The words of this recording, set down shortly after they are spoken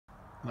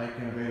Mike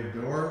Innovative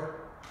Door.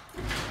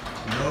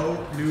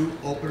 No new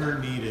opener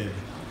needed.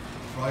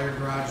 For all your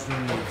garage door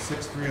needs,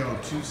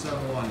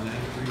 630-271-9343,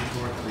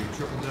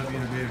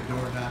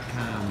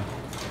 www.innovativedoor.com.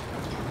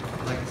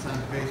 Like us on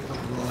Facebook,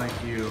 we'll like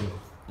you.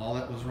 All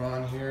that was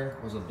wrong here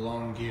was a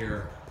blown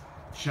gear.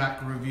 Check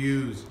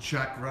reviews,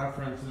 check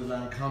references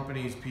on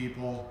companies,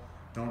 people.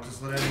 Don't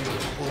just let any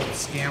old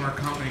scammer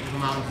company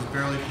come out and just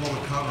barely pull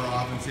the cover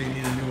off and say you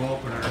need a new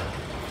opener.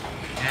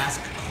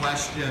 Ask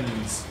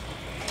questions.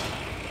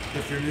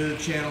 If you're new to the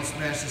channel,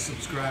 smash the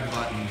subscribe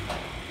button.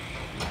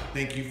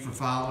 Thank you for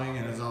following,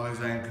 and as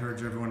always, I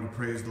encourage everyone to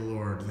praise the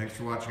Lord. Thanks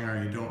for watching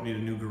our You Don't Need a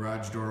New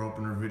Garage Door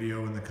Opener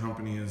video, and the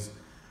company is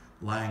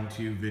lying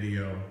to you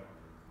video.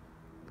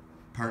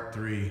 Part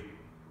 3.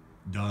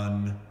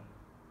 Done.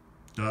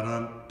 Dun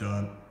dun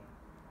dun.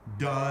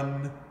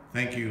 Done.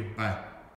 Thank you. Bye.